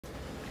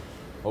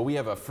Well, we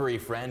have a furry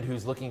friend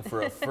who's looking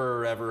for a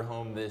forever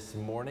home this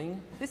morning.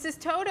 This is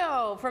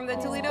Todo from the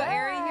Toledo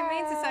Area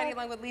Humane Society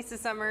along with Lisa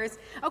Summers.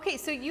 Okay,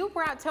 so you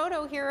brought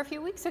Todo here a few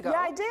weeks ago.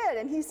 Yeah, I did,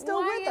 and he's still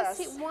with us.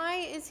 Why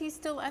is he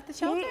still at the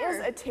shelter? He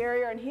is a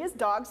terrier, and he is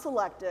dog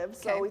selective,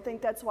 so we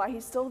think that's why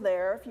he's still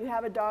there. If you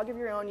have a dog of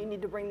your own, you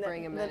need to bring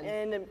him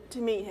in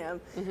to meet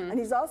him. And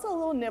he's also a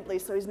little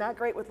nibbly, so he's not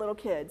great with little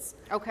kids.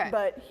 Okay.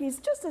 But he's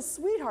just a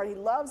sweetheart. He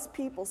loves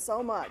people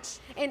so much.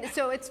 And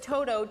so it's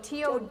Todo,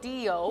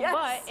 T-O-D-O, yes.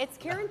 but it's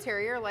Karen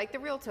Terrier like the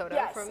real Toto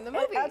from the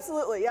movie.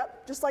 Absolutely,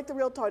 yep, just like the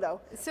real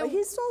Toto. So but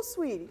he's so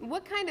sweet.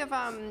 What kind of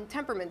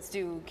temperaments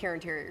do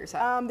Karen Terriers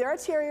have? They're a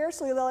terrier,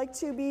 so they like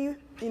to be,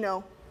 you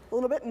know, a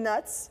little bit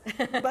nuts,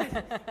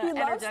 but he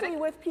loves to be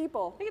with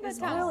people. He's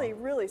really,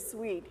 really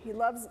sweet. He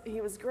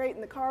was great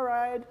in the car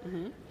ride.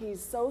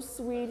 He's so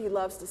sweet. He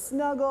loves to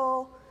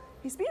snuggle.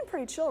 He's being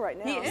pretty chill right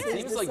now. He is.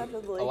 It seems like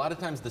a lot of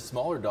times the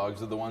smaller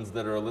dogs are the ones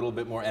that are a little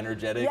bit more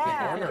energetic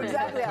and ornery.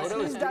 Exactly. Toto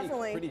is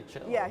definitely pretty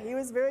chill. Yeah, he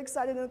was very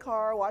excited in the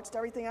car, watched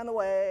everything on the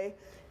way,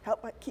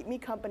 helped keep me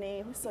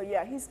company. So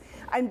yeah,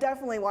 I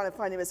definitely want to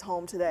find him his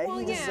home today. Well,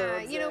 he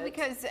deserves you know, it.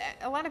 Because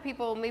a lot of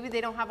people, maybe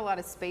they don't have a lot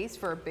of space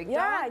for a big dog.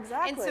 Yeah,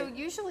 exactly. And so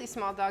usually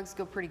small dogs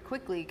go pretty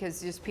quickly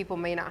because just people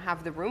may not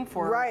have the room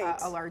for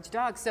a large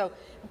dog. So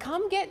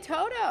come get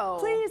Toto.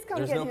 Please come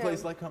get him. There's no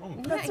place like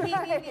home. That's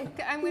right.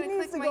 I'm going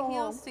to click my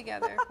heels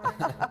together for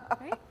him.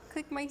 Right?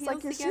 Click my heels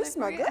together. It's like your shoes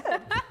smell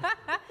good.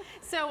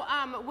 So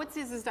what's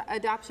his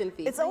adoption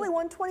fee? It's only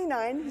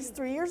 $129. He's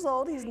 3 years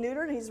old. He's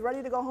neutered. And he's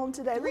ready to go home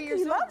today. Look,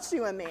 he loves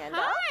you, Amanda.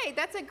 Hi,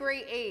 that's a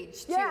great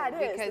age too. Yeah,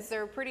 it is. Because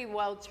they're pretty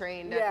well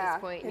trained at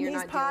this point. And you're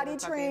he's not potty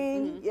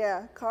trained.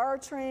 Yeah, car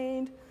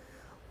trained,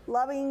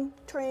 loving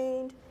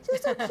trained.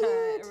 Just so cute.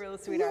 A real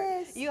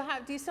sweetheart. Yes.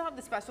 Do you still have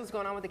the specials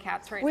going on with the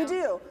cats right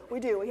now? We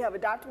do. We have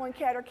adopt one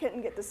cat or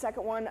kitten, get the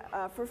second one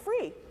for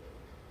free.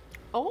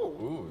 Oh,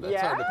 ooh,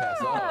 that's hard to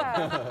pass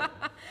up.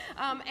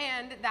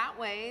 And that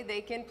way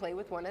they can play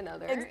with one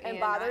another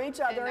and bother each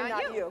other and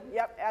not you.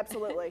 Yep,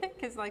 absolutely.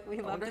 Because like we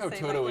love to say, I wonder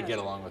how Toto would get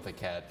along with a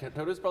cat.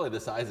 Toto's probably the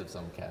size of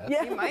some cats.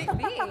 Yeah. He might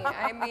be.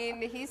 I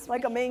mean, he's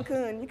like a Maine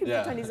Coon. You can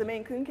pretend he's a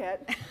Maine Coon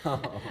cat.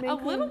 A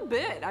little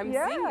bit. I'm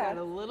seeing that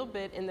a little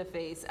bit in the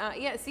face.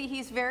 Yeah, see,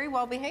 he's very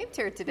well behaved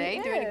here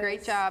today, doing a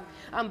great job.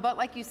 But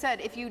like you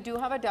said, if you do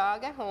have a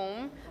dog at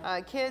home,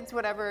 kids,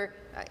 whatever,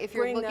 if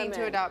you're looking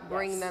to adopt,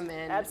 bring them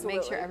in.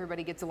 Absolutely. Make sure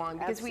everybody gets along,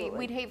 because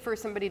we'd hate for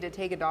somebody to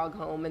take a dog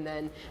home and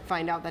then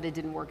find out that it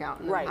didn't work out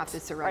and then have to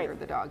surrender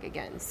the dog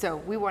again. So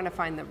we want to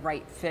find the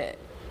right fit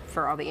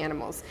for all the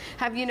animals.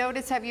 Have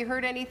you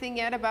heard anything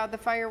yet about the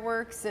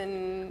fireworks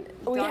and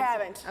dogs? We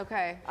haven't.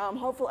 Okay.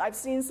 Hopefully, I've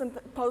seen some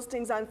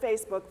postings on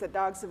Facebook that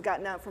dogs have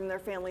gotten out from their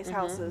families'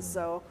 houses,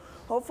 so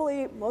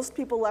hopefully most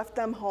people left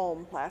them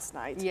home last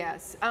night.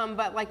 Yes,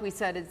 but like we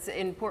said, it's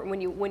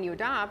important when you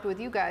adopt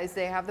with you guys,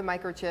 they have the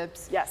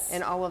microchips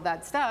and all of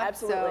that stuff.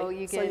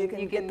 Absolutely. So you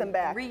can get them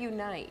back.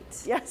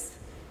 Reunite. Yes.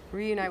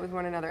 Reunite with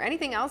one another.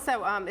 Anything else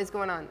that is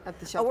going on at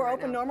the shelter? We're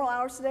open normal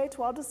hours today,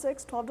 12 to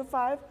 6, 12 to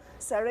 5,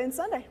 Saturday and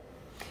Sunday.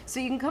 So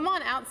you can come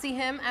on out, see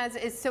him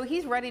so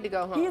he's ready to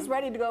go home. He's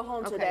ready to go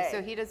home today.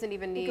 So he doesn't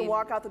even need. He can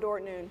walk out the door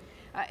at noon.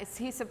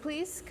 He said,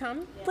 please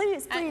come.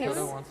 Please, please.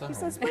 He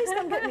says, please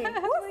come get me.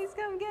 Please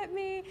come get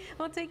me.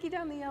 We'll take you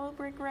down the yellow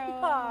brick road.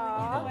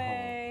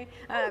 Away.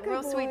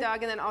 Real sweet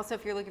dog. And then also,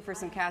 if you're looking for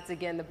some cats,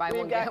 again, the buy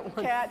one get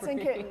one cats free.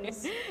 And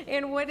kittens.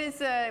 And what is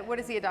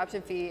the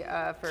adoption fee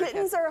for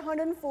kittens? Are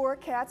 104,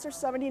 cats are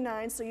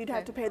 79. So you'd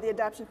have to pay the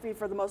adoption fee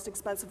for the most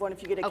expensive one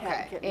if you get a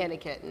cat and kitten. And a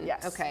kitten.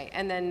 Yes. Okay.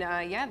 And then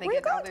they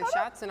get all their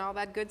shots and all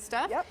that good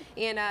stuff. Yep.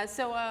 And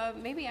so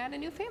maybe add a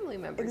new family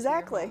member.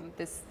 Exactly. To your home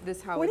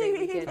this holiday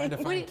weekend. Trying to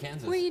find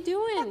Kansas. What are you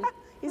doing?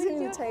 He's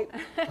in the tape.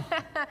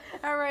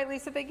 All right,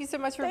 Lisa, thank you so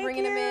much for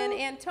bringing him in.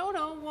 And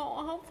Toto,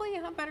 well, hopefully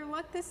you'll have better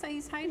luck this time.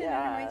 He's hiding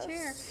under my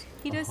chair.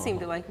 He does seem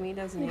to like me,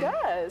 doesn't he? He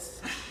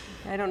does.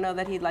 I don't know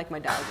that he'd like my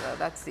dog, though.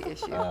 That's the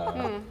issue.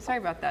 Sorry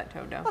about that,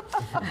 Toto.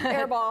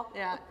 Airball.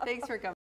 Yeah, thanks for coming.